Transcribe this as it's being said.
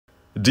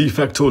De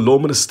facto Law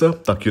Minister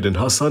Takiyuddin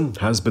Hassan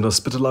has been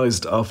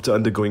hospitalised after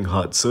undergoing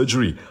heart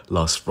surgery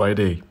last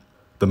Friday.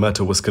 The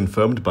matter was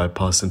confirmed by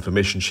Past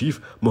Information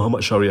Chief Mohd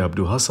Shahir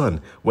Abu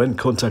Hassan when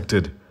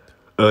contacted.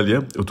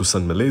 Earlier,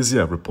 Utusan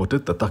Malaysia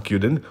reported that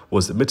Takiyuddin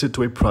was admitted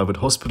to a private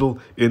hospital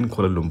in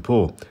Kuala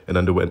Lumpur and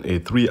underwent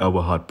a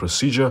 3-hour heart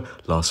procedure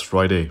last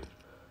Friday.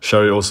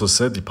 Shahir also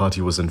said the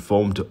party was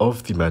informed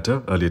of the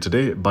matter earlier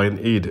today by an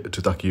aide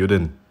to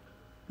Takiyuddin.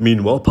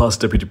 Meanwhile,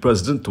 past Deputy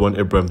President Tuan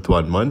Ibrahim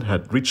Tuan Man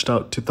had reached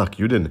out to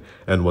Takiyuddin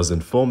and was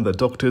informed that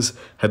doctors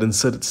had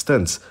inserted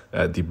stents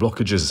at the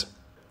blockages.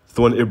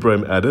 Tuan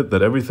Ibrahim added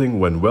that everything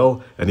went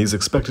well and he's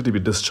expected to be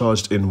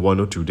discharged in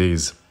 1 or 2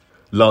 days.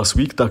 Last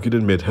week,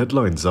 Takiyuddin made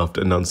headlines after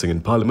announcing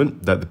in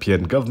Parliament that the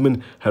PN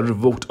government had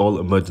revoked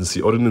all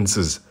emergency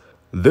ordinances.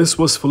 This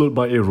was followed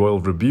by a royal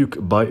rebuke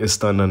by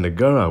Istana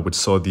Negara, which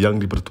saw the Yang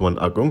di-Pertuan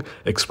Agong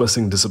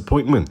expressing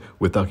disappointment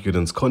with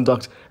Takiyuddin's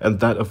conduct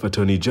and that of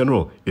Attorney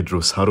General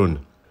Idrus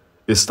Harun.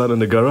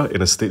 Istana Negara,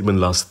 in a statement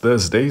last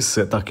Thursday,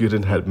 said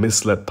Takiyuddin had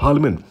misled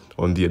Parliament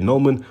on the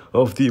annulment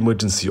of the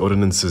emergency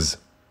ordinances.